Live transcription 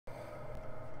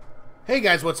Hey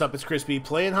guys, what's up? It's Crispy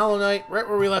playing Hollow Knight, right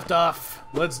where we left off.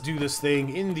 Let's do this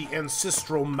thing in the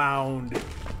ancestral mound,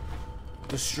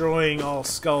 destroying all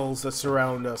skulls that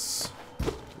surround us.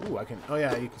 Ooh, oh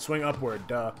yeah, you can swing upward,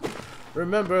 duh.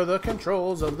 Remember the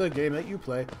controls of the game that you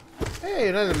play. Hey,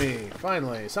 an enemy,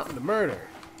 finally, something to murder.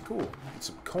 Cool. Get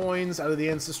some coins out of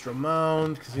the ancestral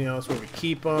mound, because, you know, that's where we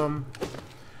keep them.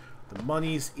 The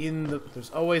money's in the... There's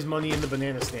always money in the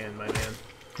banana stand, my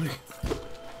man.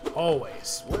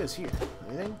 Always. What is here?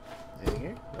 Anything? Anything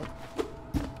here? Nope.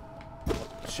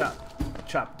 Chop.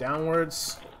 Chop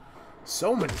downwards.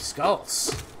 So many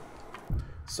skulls.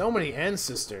 So many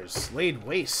ancestors laid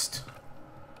waste.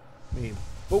 I mean,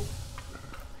 boop.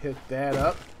 Hit that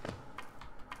up.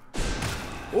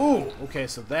 Ooh! Okay,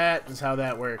 so that is how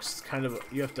that works. It's kind of...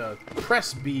 You have to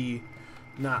press B,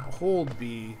 not hold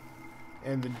B.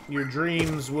 And your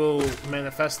dreams will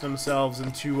manifest themselves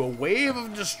into a wave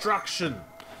of destruction.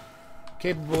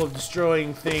 Capable of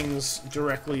destroying things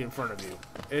directly in front of you.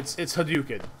 It's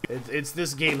Hadouken. It's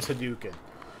this game's Hadouken.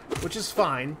 Which is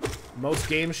fine. Most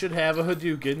games should have a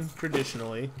Hadouken,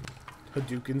 traditionally.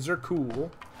 Hadoukens are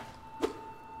cool.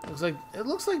 It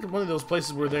looks like one of those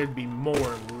places where there'd be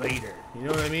more later. You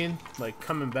know what I mean? Like,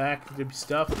 coming back, there'd be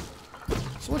stuff.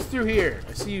 So what's through here?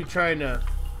 I see you trying to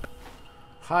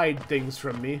hide things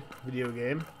from me, video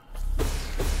game.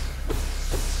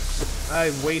 I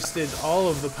wasted all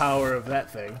of the power of that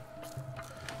thing.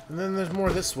 And then there's more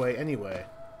this way anyway.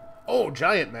 Oh,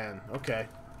 giant man. Okay.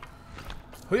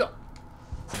 Oh,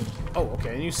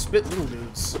 okay. And you spit little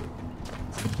dudes.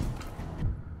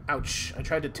 Ouch. I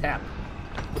tried to tap.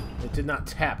 It did not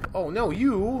tap. Oh, no.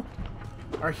 You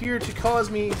are here to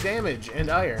cause me damage and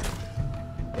ire.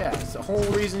 Yeah, it's the whole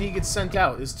reason he gets sent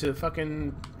out is to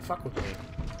fucking fuck with me.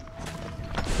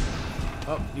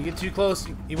 Oh, you get too close,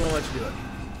 he won't let you do it.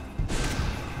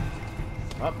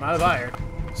 Oh, I'm out of ire.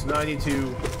 So now I need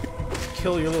to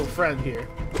kill your little friend here.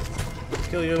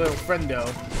 Kill your little friendo.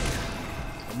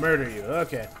 I'll murder you.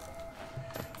 Okay.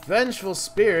 Vengeful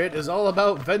Spirit is all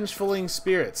about vengefuling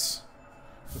spirits.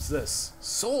 What's this?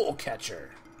 Soul Catcher.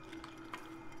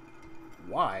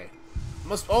 Why?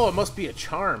 It must be a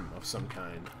charm of some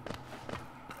kind.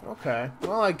 Okay.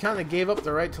 Well, I kind of gave up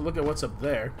the right to look at what's up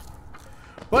there.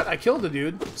 But I killed a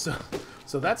dude,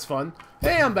 so that's fun.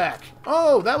 Hey, I'm back!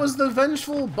 Oh, that was the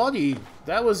vengeful buddy.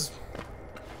 That was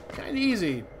kind of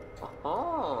easy.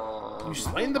 You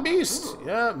slain the beast!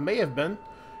 Yeah, may have been.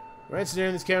 Right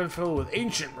near this cavern filled with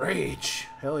ancient rage.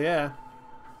 Hell yeah.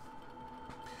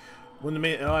 Wouldn't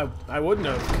have made... Oh, I wouldn't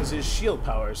have, because his shield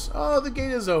powers. Oh, the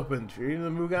gate is opened. You're in the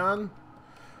Mugan.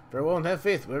 Farewell and have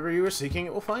faith. Whatever you were seeking,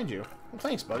 it will find you. Well,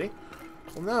 thanks, buddy.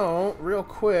 Well, now, real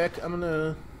quick, I'm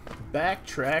gonna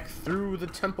backtrack through the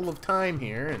Temple of Time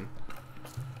here and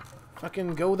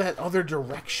fucking go that other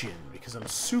direction because I'm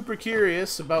super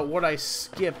curious about what I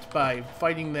skipped by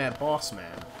fighting that boss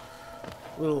man.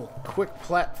 Little quick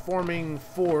platforming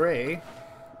foray,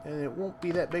 and it won't be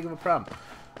that big of a problem.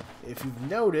 If you've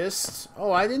noticed...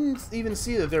 Oh, I didn't even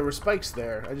see that there were spikes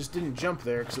there. I just didn't jump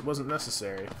there because it wasn't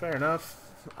necessary. Fair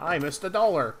enough. I missed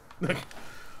 $1.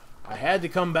 I had to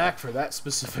come back for that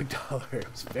specific dollar.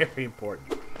 It was very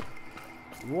important.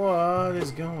 What is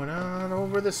going on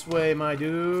over this way, my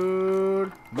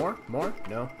dude? More? More?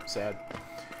 No? Sad.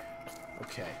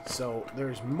 Okay, so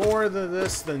there's more than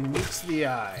this than meets the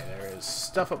eye. There is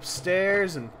stuff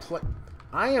upstairs and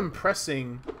I am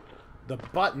pressing the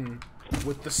button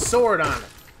with the sword on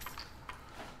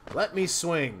it. Let me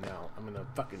swing. Now, I'm gonna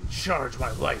fucking charge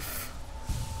my life.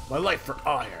 My life for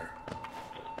ire.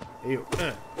 You,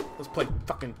 let's play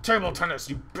fucking table tennis,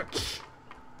 you bitch.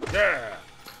 Yeah.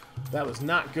 That was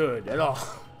not good at all.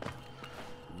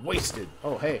 Wasted.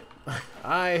 Oh, hey.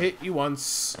 I hit you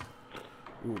once.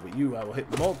 Ooh, but you I will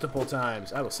hit multiple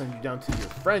times. I will send you down to your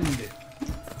friend.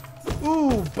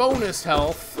 Ooh, bonus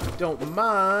health. Don't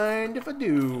mind if I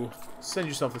do. Send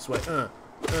yourself this way.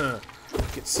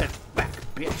 Get sent back,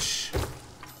 bitch.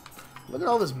 Look at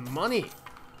all this money.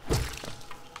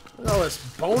 Look at all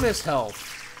this bonus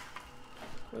health.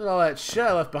 Look at all that shit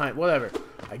I left behind. Whatever.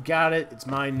 I got it. It's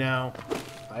mine now.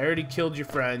 I already killed your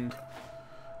friend.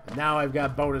 And now I've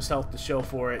got bonus health to show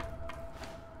for it.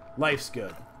 Life's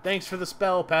good. Thanks for the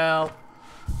spell, pal.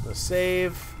 The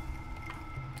save.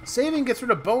 Saving gets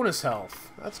rid of bonus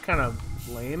health. That's kind of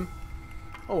lame.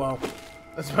 Oh well.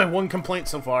 That's my one complaint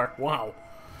so far. Wow.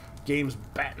 Game's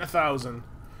batting 1,000.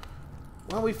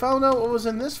 Well, we found out what was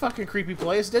in this fucking creepy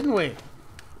place, didn't we?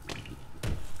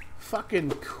 Fucking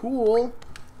cool.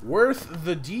 Worth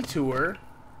the detour.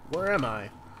 Where am I?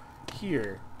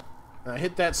 Here. I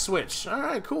hit that switch.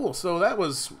 Alright, cool. So that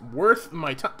was worth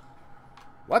my time.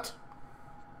 What?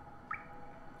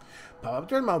 pop-up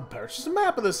turn. I'll purchase a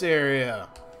map of this area.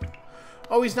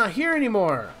 Oh, he's not here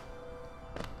anymore.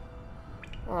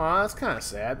 Aw, that's kind of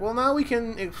sad. Well, now we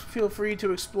can feel free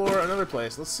to explore another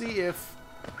place. Let's see if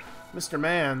Mr.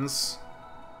 Mans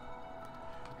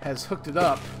has hooked it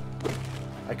up.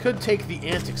 I could take the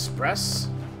Ant Express,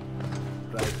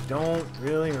 but I don't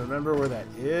really remember where that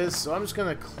is, so I'm just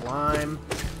going to climb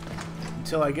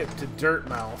until I get to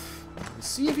Dirtmouth and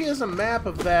see if he has a map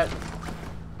of that,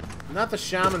 not the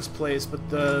shaman's place, but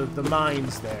the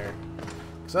mines there.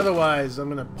 Because otherwise,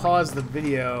 I'm going to pause the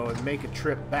video and make a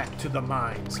trip back to the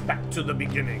mines, back to the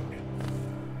beginning.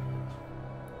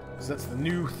 Because that's the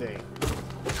new thing.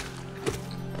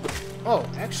 Oh,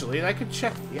 actually, I could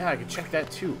check. Yeah, I could check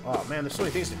that too. Oh man, there's so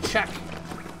many things to check.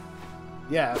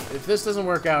 Yeah, if this doesn't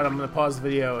work out, I'm gonna pause the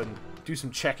video and do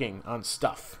some checking on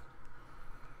stuff.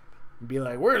 And be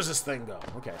like, where does this thing go?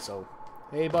 Okay, so,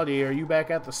 hey buddy, are you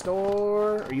back at the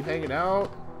store? Are you hanging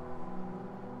out?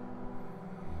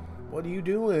 What are you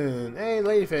doing? Hey,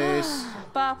 ladyface.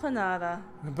 Bacanada.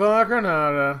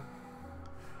 Bacanada.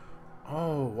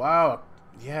 Oh wow,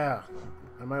 yeah,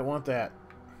 I might want that.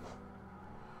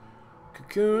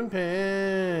 Cocoon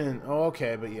pen. Oh,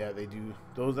 okay, but yeah, they do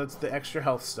those. That's the extra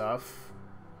health stuff,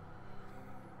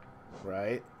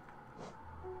 right?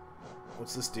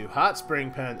 What's this do? Hot spring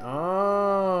pen.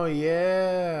 Oh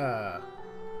yeah,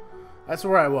 that's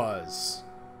where I was.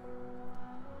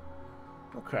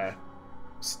 Okay,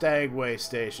 Stagway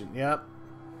Station. Yep.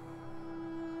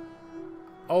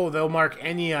 Oh, they'll mark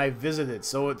any I visited,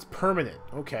 so it's permanent.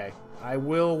 Okay, I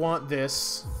will want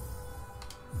this.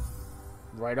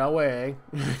 Right away.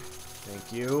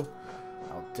 Thank you.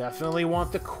 I'll definitely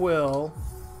want the quill.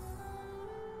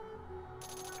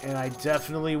 And I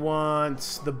definitely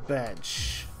want the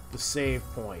bench. The save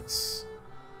points.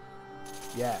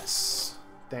 Yes.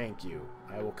 Thank you.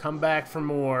 I will come back for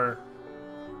more.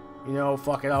 You know,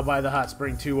 fuck it. I'll buy the hot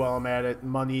spring too while I'm at it.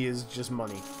 Money is just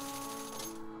money.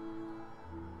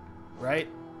 Right?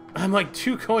 I'm like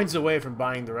 2 coins away from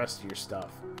buying the rest of your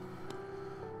stuff.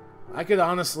 I could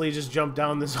honestly just jump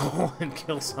down this hole and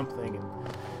kill something and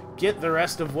get the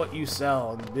rest of what you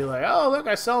sell and be like, oh, look,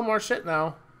 I sell more shit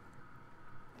now.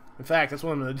 In fact, that's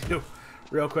what I'm going to do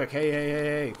real quick. Hey, hey, hey,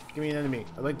 hey, give me an enemy.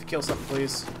 I'd like to kill something,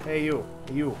 please. Hey, you,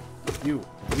 you, you,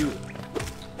 you,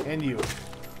 and you.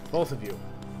 Both of you.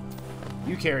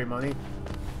 You carry money.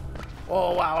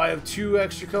 Oh, wow, I have 2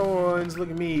 extra coins. Look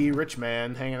at me, rich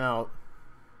man, hanging out.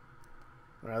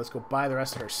 Alright, let's go buy the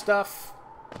rest of her stuff.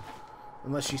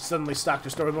 Unless she suddenly stocked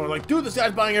her store with more, like, dude, this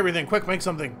guy's buying everything. Quick, make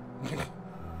something.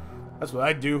 That's what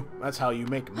I do. That's how you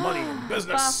make money in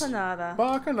business. Bacanada.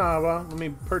 Bacanada. Let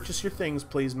me purchase your things,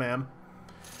 please, ma'am.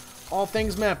 All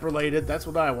things map related. That's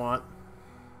what I want.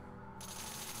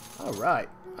 Alright.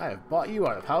 I have bought you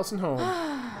out of house and home.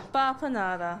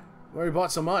 Bacanada. We already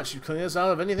bought so much, you clean us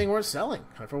out of anything worth selling.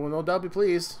 I for will no doubt be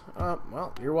pleased.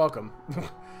 Well, you're welcome.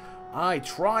 I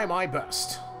try my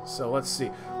best. So let's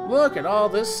see. Look at all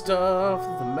this stuff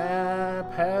the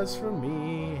map has for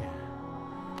me.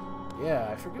 Yeah,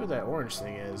 I forget what that orange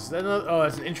thing is. That, oh,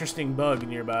 that's an interesting bug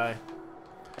nearby.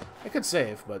 I could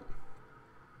save, but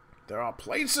there are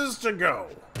places to go.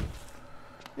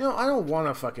 You know, I don't want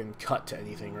to fucking cut to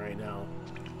anything right now.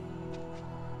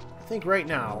 I think right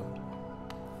now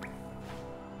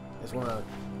I just want to...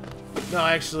 No,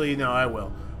 actually, no, I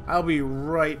will. I'll be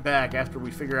right back after we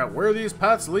figure out where these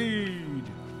paths lead.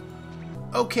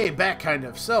 Okay, back kind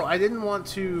of. So, I didn't want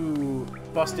to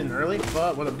bust in early,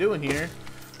 but what I'm doing here,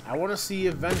 I want to see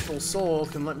if Vengeful Soul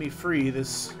can let me free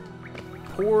this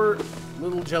poor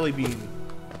little jelly bean.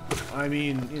 I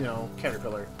mean, you know,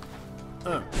 caterpillar.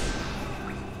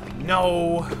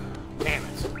 No! Damn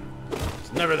it.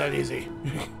 It's never that easy.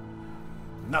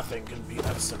 Nothing can be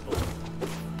that simple.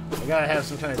 I gotta have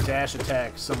some kind of dash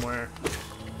attack somewhere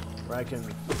where I can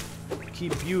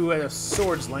keep you at a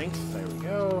sword's length. There we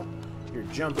go. You're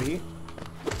jumpy.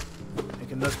 It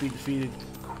can thus be defeated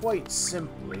quite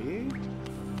simply.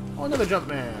 Oh, another jump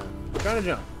man. Trying to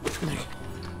jump.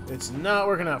 It's not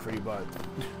working out for you, bud.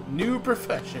 New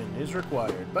profession is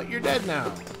required, but you're dead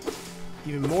now.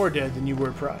 Even more dead than you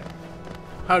were prior.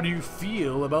 How do you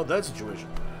feel about that situation?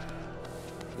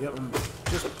 Yep, I'm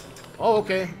just... Oh,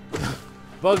 okay.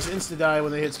 Bugs insta-die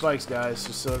when they hit spikes, guys,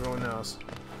 just so everyone knows.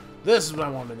 This is what I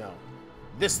want to know.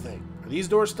 This thing. Are these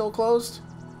doors still closed?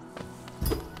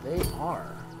 They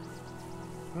are.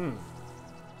 Well,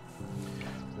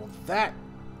 that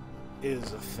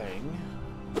is a thing.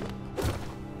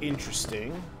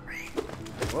 Interesting.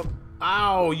 Whoop.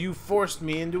 Ow, you forced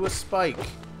me into a spike.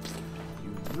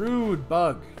 You rude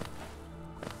bug.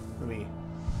 Let me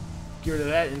get rid of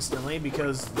that instantly,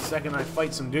 because the second I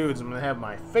fight some dudes, I'm going to have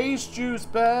my face juice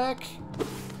back.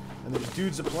 And there's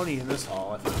dudes aplenty in this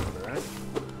hall, if I remember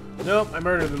right. Nope, I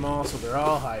murdered them all, so they're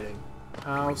all hiding.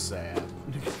 How sad.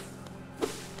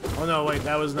 Oh no, wait,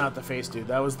 that was not the face dude.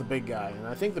 That was the big guy. And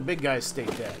I think the big guys stay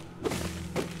dead.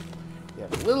 Yeah,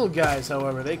 the little guys,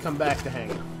 however, they come back to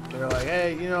hang out. They're like,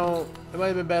 hey, you know, it might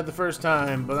have been bad the first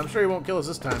time, but I'm sure he won't kill us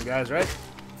this time, guys, right?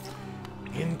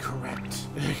 Incorrect.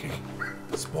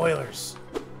 Spoilers.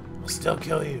 I'll still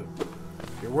kill you.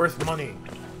 You're worth money.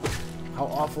 How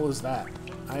awful is that?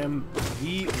 I am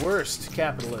the worst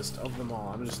capitalist of them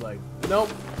all. I'm just like, nope.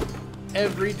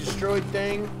 Every destroyed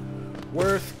thing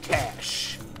worth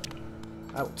cash.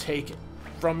 I will take it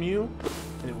from you,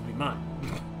 and it will be mine.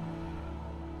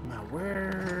 Now,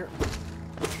 where...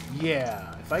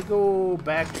 Yeah, if I go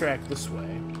backtrack this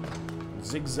way,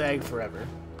 zigzag forever,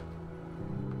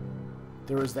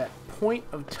 there was that point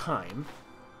of time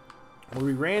where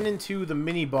we ran into the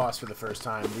mini-boss for the first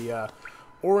time, the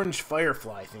orange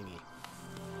firefly thingy.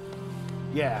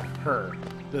 Yeah, her.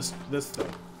 This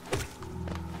thing.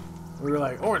 We were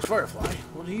like, orange firefly?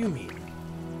 What do you mean?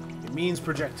 It means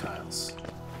projectiles.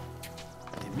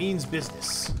 It means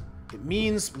business. It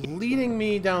means leading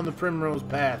me down the primrose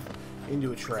path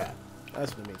into a trap.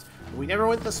 That's what it means. But we never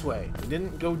went this way. We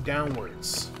didn't go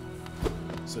downwards.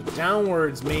 So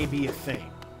downwards may be a thing.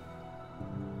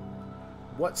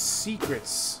 What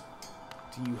secrets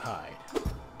do you hide?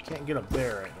 Can't get up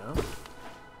there right now.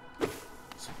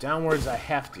 So downwards I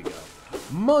have to go.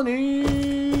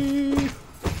 Money!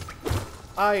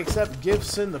 I accept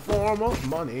gifts in the form of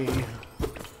money.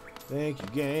 Thank you,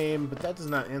 game. But that does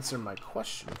not answer my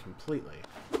question completely.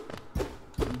 Do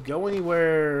you go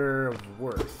anywhere of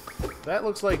worth? That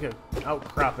looks like an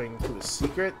outcropping to a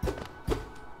secret.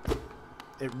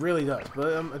 It really does,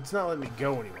 but it's not letting me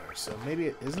go anywhere, so maybe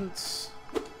it isn't.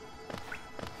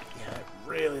 Yeah, it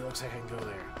really looks like I can go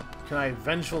there. Can I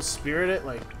vengeful spirit it?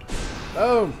 Like,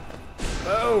 boom!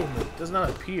 Boom! It does not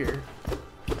appear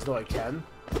as though I can,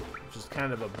 which is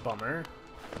kind of a bummer.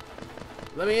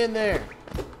 Let me in there!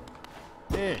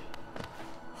 Eh.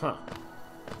 Huh.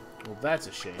 Well, that's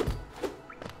a shame.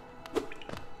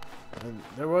 And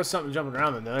there was something jumping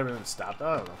around and then everything stopped.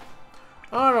 I don't know.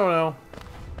 I don't know.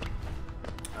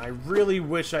 I really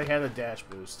wish I had a dash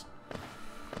boost.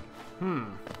 Well,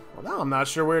 now I'm not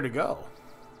sure where to go.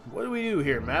 What do we do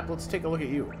here, map? Let's take a look at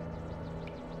you.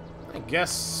 I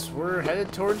guess we're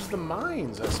headed towards the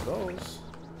mines, I suppose.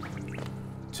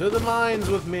 To the mines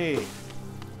with me.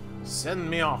 Send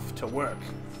me off to work.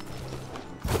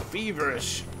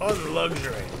 Feverish on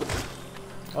luxury.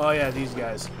 Oh yeah, these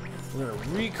guys. We're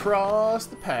gonna recross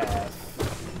the path.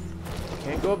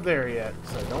 Can't go up there yet,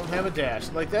 so I don't have a dash.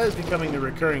 Like, that is becoming the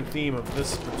recurring theme of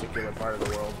this particular part of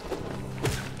the world.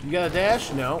 You got a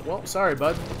dash? No. Well, sorry,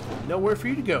 bud. Nowhere for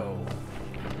you to go.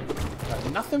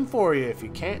 Got nothing for you if you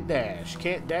can't dash.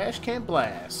 Can't dash, can't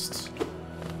blast.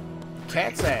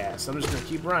 Cat's ass. I'm just gonna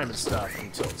keep rhyming stuff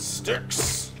until it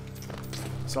sticks.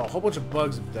 Saw a whole bunch of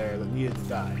bugs up there that needed to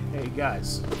die. Hey,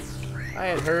 guys. I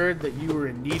had heard that you were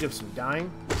in need of some dying.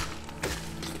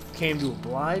 Came to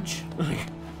oblige.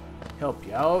 Help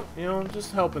you out, you know,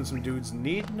 just helping some dudes in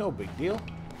need, no big deal.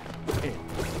 Hey.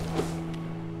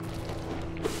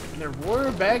 And there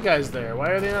were bad guys there.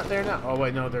 Why are they not there now? Oh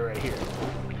wait, no, they're right here.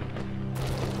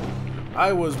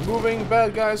 I was moving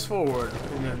bad guys forward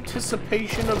in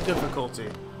anticipation of difficulty.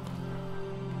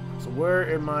 So where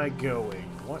am I going?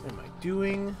 What am I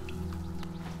doing?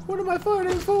 What am I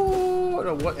fighting for?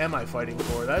 No, what am I fighting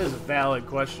for? That is a valid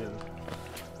question.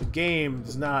 The game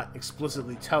does not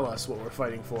explicitly tell us what we're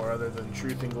fighting for other than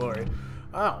truth and glory.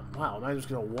 Oh, wow, am I just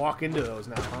gonna walk into those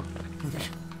now, huh?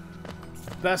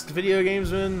 Best video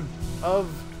gamesman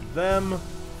of them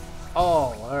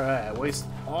all. Alright, I waste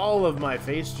all of my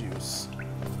face juice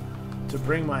to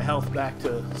bring my health back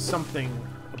to something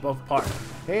above par.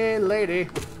 Hey, lady,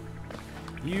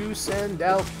 you send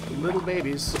out little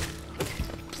babies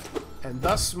and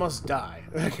thus must die.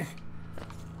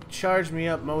 Charged me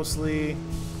up mostly.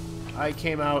 I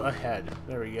came out ahead.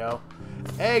 There we go.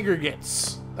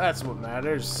 Aggregates. That's what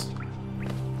matters.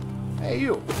 Hey,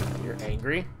 you. You're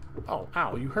angry. Oh,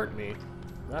 ow, you hurt me.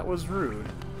 That was rude.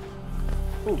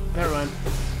 Ooh, never mind.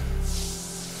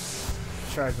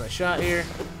 Charge my shot here.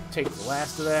 Take the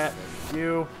last of that. Thank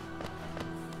you.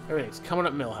 Everything's coming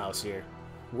up Millhouse here.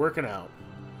 Working out.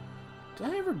 Did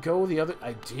I ever go the other...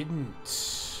 I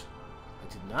didn't.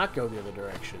 I did not go the other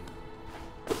direction.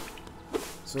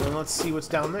 So then let's see what's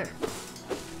down there.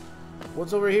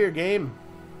 What's over here, game?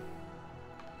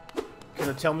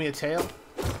 Gonna tell me a tale?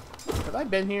 Have I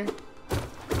been here?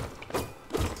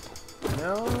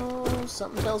 No,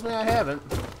 Something tells me I haven't.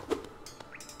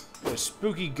 There's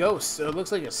spooky ghosts, so it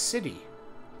looks like a city.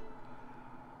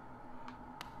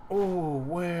 Oh,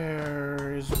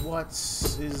 why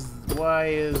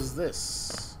is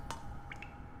this?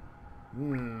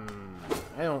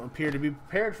 I don't appear to be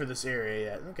prepared for this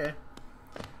area yet. Okay.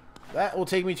 That will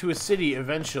take me to a city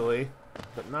eventually,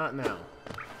 but not now.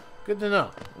 Good to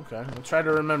know. Okay, I'll try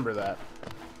to remember that.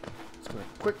 Just gonna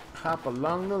quick hop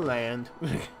along the land.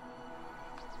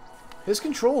 His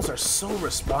controls are so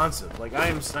responsive. Like,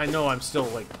 I know I'm still,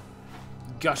 like,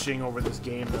 gushing over this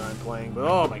game that I'm playing, but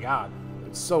oh my god,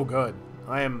 it's so good.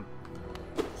 I am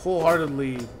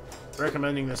wholeheartedly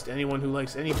recommending this to anyone who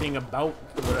likes anything about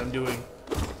what I'm doing.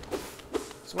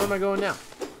 So where am I going now?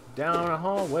 Down a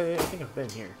hallway. I think I've been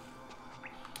here.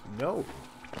 No.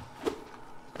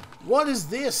 What is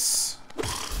this?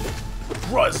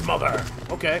 Gruz mother.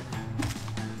 Okay.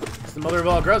 It's the mother of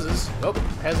all Gruzzes. Oh,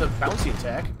 has a bouncy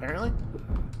attack, apparently.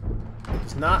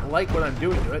 Does not like what I'm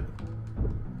doing to it.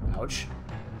 Ouch.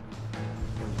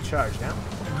 I'm charge now.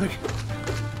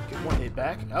 Get one hit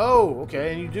back. Oh,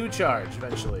 okay, and you do charge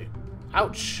eventually.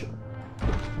 Ouch.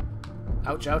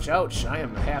 Ouch, ouch, ouch. I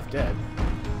am half dead.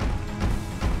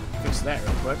 Fix that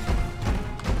real quick.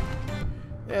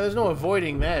 Yeah, there's no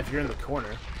avoiding that if you're in the corner.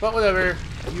 But whatever,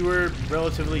 you were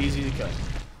relatively easy to kill.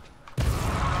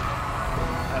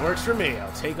 That works for me.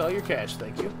 I'll take all your cash,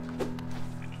 thank you.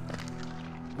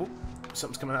 Oop,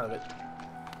 something's coming out of it.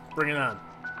 Bring it on.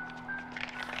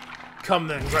 Come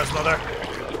then, Grandmother.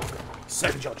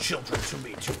 Send your children to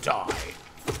me to die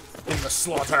in the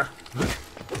slaughter.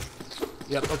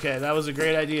 Yep, okay, that was a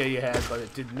great idea you had, but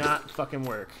it did not fucking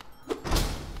work.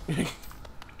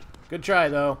 Good try,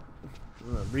 though.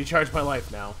 I'm gonna recharge my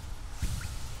life now.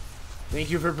 Thank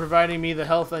you for providing me the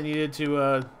health I needed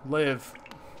to live,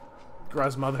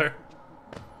 Grandmother.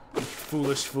 You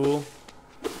foolish fool.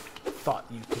 Thought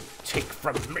you could take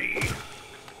from me.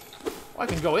 Oh, I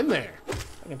can go in there.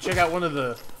 I can check out one of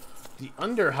the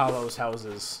Under Hollows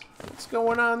houses. What's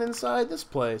going on inside this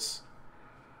place?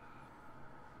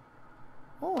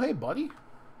 Oh, hey, buddy.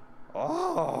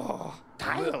 Oh,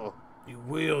 Kyle. You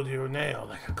wield your nail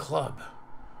like a club.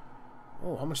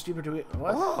 Oh, how much deeper do we...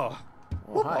 What? Oh,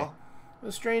 hi.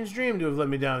 A strange dream to have led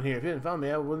me down here. If you hadn't found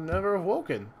me, I would never have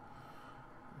woken.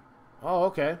 Oh,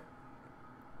 okay.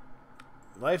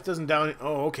 Life doesn't down...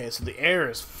 Oh, okay, so the air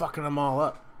is fucking them all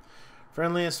up.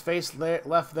 Friendliest face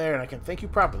left there, and I can thank you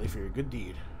properly for your good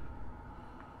deed.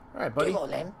 Alright, buddy.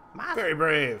 Very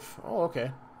brave. Oh,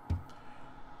 okay.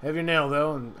 Have your nail,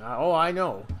 though, and... oh, I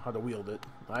know how to wield it.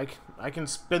 I can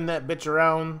spin that bitch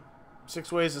around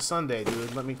 6 ways a Sunday,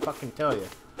 dude. Let me fucking tell you.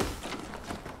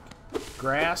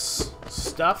 Grass,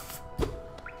 stuff.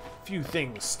 Few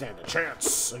things stand a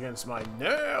chance against my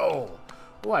nail.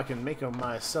 Oh, I can make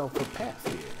myself a path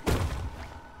here.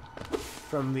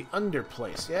 From the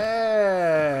underplace.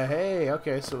 Yeah, hey,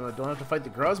 okay, so I don't have to fight the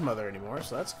Grandmother anymore,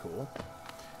 so that's cool.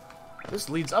 This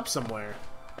leads up somewhere.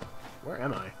 Where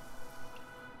am I?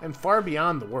 I'm far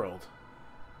beyond the world.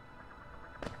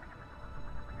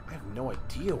 I have no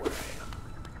idea where I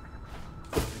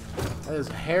am. That is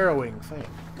a harrowing thing.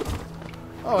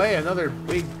 Oh, hey, another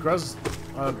big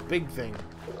big thing.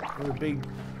 Another big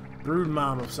brood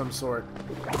mom of some sort.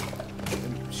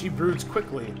 And she broods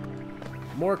quickly.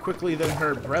 More quickly than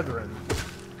her brethren.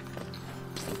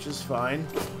 Which is fine.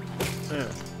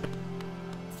 Yeah.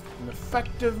 An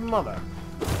effective mother.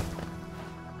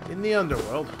 In the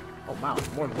underworld. Oh, wow,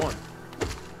 more than one.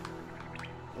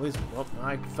 At least, well,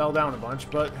 I fell down a bunch,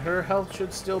 but her health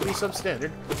should still be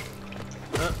substandard.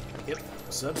 Yep,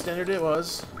 substandard it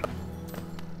was.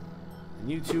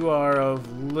 And you two are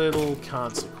of little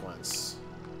consequence.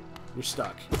 You're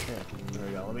stuck. Yeah, there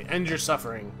we go. Let me end your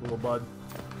suffering, little bud.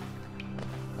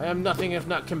 I am nothing if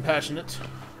not compassionate.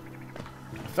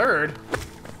 Third.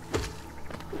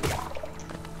 There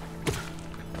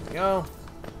we go.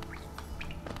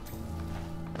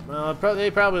 Well,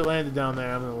 they probably landed down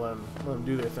there. I'm gonna let them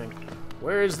do their thing.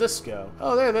 Where does this go?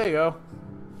 Oh, there you go.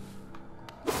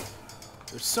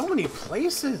 There's so many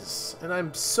places, and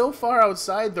I'm so far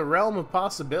outside the realm of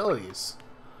possibilities.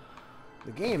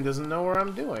 The game doesn't know where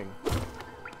I'm doing.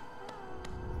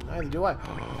 Neither do I.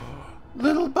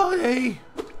 Little buddy!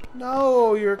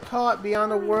 No, you're caught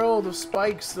beyond a world of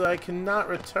spikes that I cannot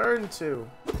return to.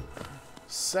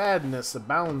 Sadness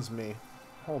abounds me.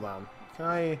 Hold on. Can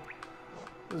I...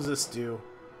 What does this do?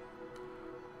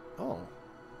 Oh.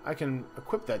 I can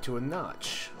equip that to a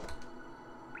notch.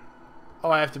 Oh,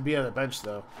 I have to be on a bench,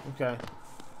 though. Okay.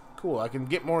 Cool. I can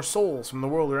get more souls from the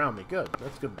world around me. Good.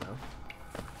 That's good to know.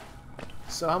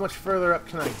 So how much further up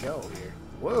can I go here?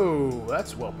 Whoa,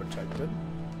 that's well protected.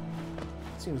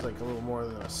 Seems like a little more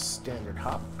than a standard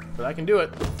hop, but I can do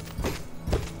it.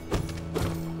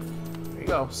 There you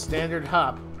go, standard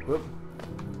hop. Whoop,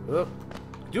 whoop.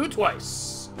 Do it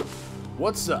twice.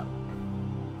 What's up?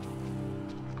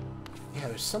 Yeah,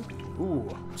 there's something. Ooh,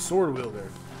 sword wielder,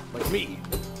 like me.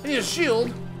 I need a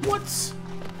shield. What?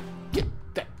 Get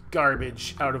that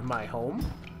garbage out of my home.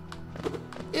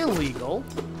 Illegal.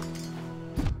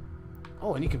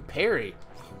 Oh, and you can parry.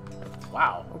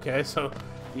 Wow. Okay, so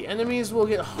the enemies will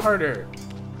get harder.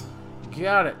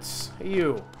 Got it. Hey,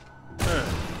 you.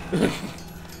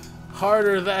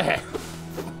 Harder that,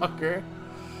 fucker.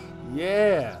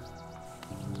 Yeah.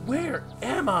 Where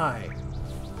am I?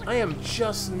 I am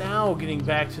just now getting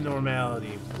back to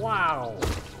normality. Wow.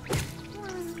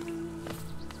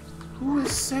 Who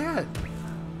is sad?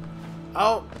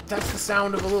 Oh, that's the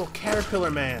sound of a little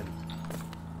caterpillar man.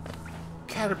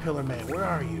 Caterpillar man, where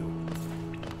are you?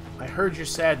 I heard your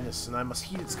sadness, and I must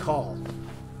heed its call.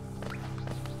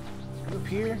 You up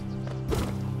here?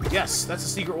 Yes, that's a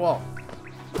secret wall.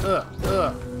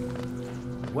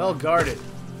 Well guarded.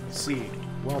 Let's see.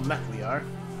 Well met we are.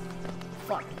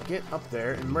 Fuck, get up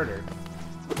there and murder.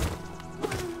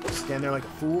 Stand there like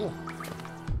a fool.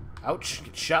 Ouch,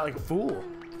 get shot like a fool.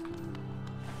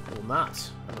 I will not.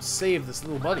 I must save this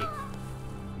little buddy.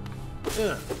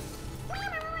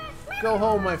 Go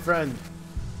home, my friend.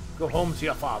 Go home to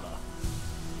your father.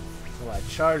 Well, I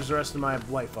charge the rest of my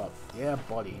life up. Yeah,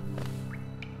 buddy.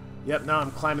 Yep, now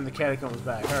I'm climbing the catacombs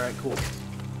back. Alright, cool.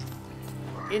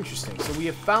 Interesting. So we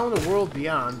have found a world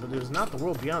beyond, but it is not the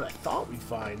world beyond I thought we'd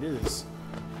find. It is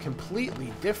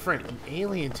completely different and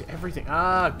alien to everything.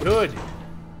 Ah, good.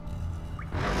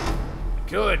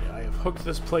 Good. I have hooked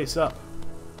this place up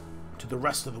to the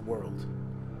rest of the world.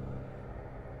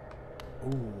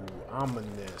 Ooh,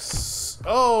 ominous.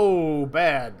 Oh,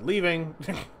 bad. Leaving.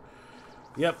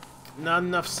 Yep. Not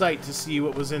enough sight to see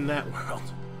what was in that world.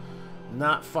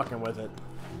 Not fucking with it.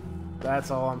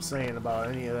 That's all I'm saying about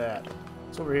any of that.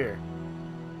 What's over here?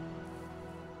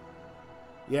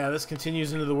 Yeah, this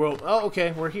continues into the world. Oh,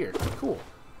 okay, we're here. Cool.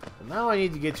 Well, now I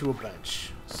need to get to a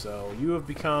bench. So you have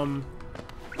become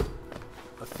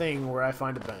a thing where I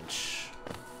find a bench.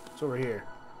 What's over here?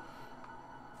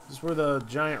 Is this where the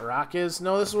giant rock is?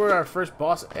 No, this is where our first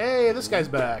boss... Hey, this guy's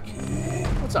back.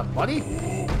 What's up, buddy?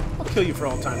 I'll kill you for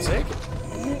all time's sake.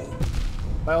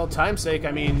 By all time's sake,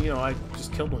 I mean, you know, I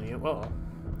just killed one of you. Uh-oh.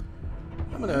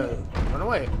 I'm gonna run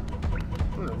away.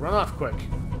 I'm gonna run off quick.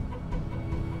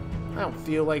 I don't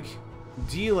feel like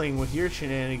dealing with your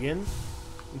shenanigan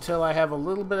until I have a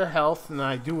little bit of health and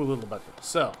I do a little better.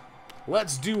 So,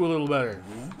 let's do a little better.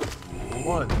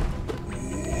 One.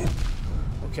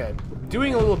 Okay.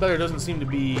 Doing a little better doesn't seem to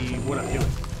be what I'm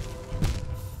doing.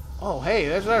 Oh, hey,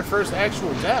 there's our first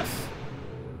actual death.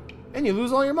 And you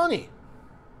lose all your money.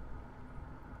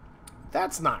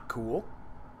 That's not cool.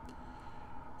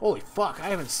 Holy fuck, I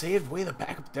haven't saved way the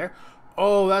back up there.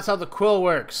 Oh, that's how the quill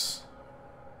works.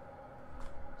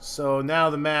 So now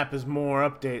the map is more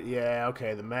updated. Yeah,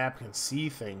 okay, the map can see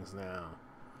things now.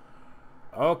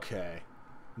 Okay.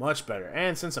 Much better.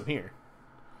 And since I'm here,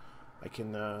 I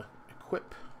can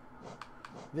equip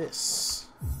this.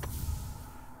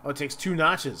 Oh, it takes 2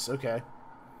 notches. Okay.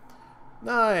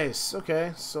 Nice.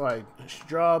 Okay, so I should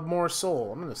draw more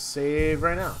soul. I'm going to save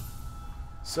right now.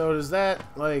 So does that,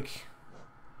 like...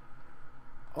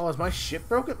 Oh, is my ship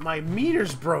broken? My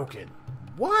meter's broken.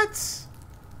 What?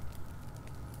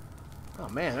 Oh,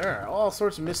 man, there are all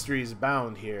sorts of mysteries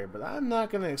abound here, but I'm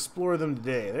not going to explore them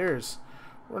today.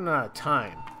 We're not out of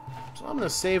time. So I'm going to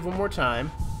save one more time.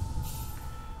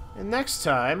 And next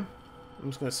time, I'm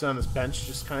just going to sit on this bench,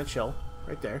 just kind of chill.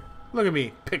 Right there. Look at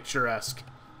me, picturesque.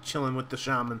 Chilling with the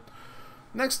shaman.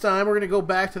 Next time, we're going to go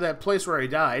back to that place where I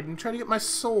died and try to get my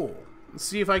soul. And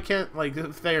see if I can't, like,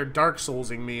 if they are Dark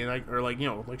Soulsing me, and or, like, you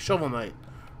know, like Shovel Knight,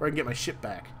 where I can get my ship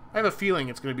back. I have a feeling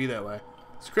it's going to be that way.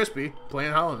 It's Crispy,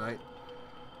 playing Hollow Knight.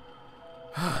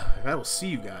 I will see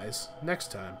you guys next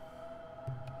time.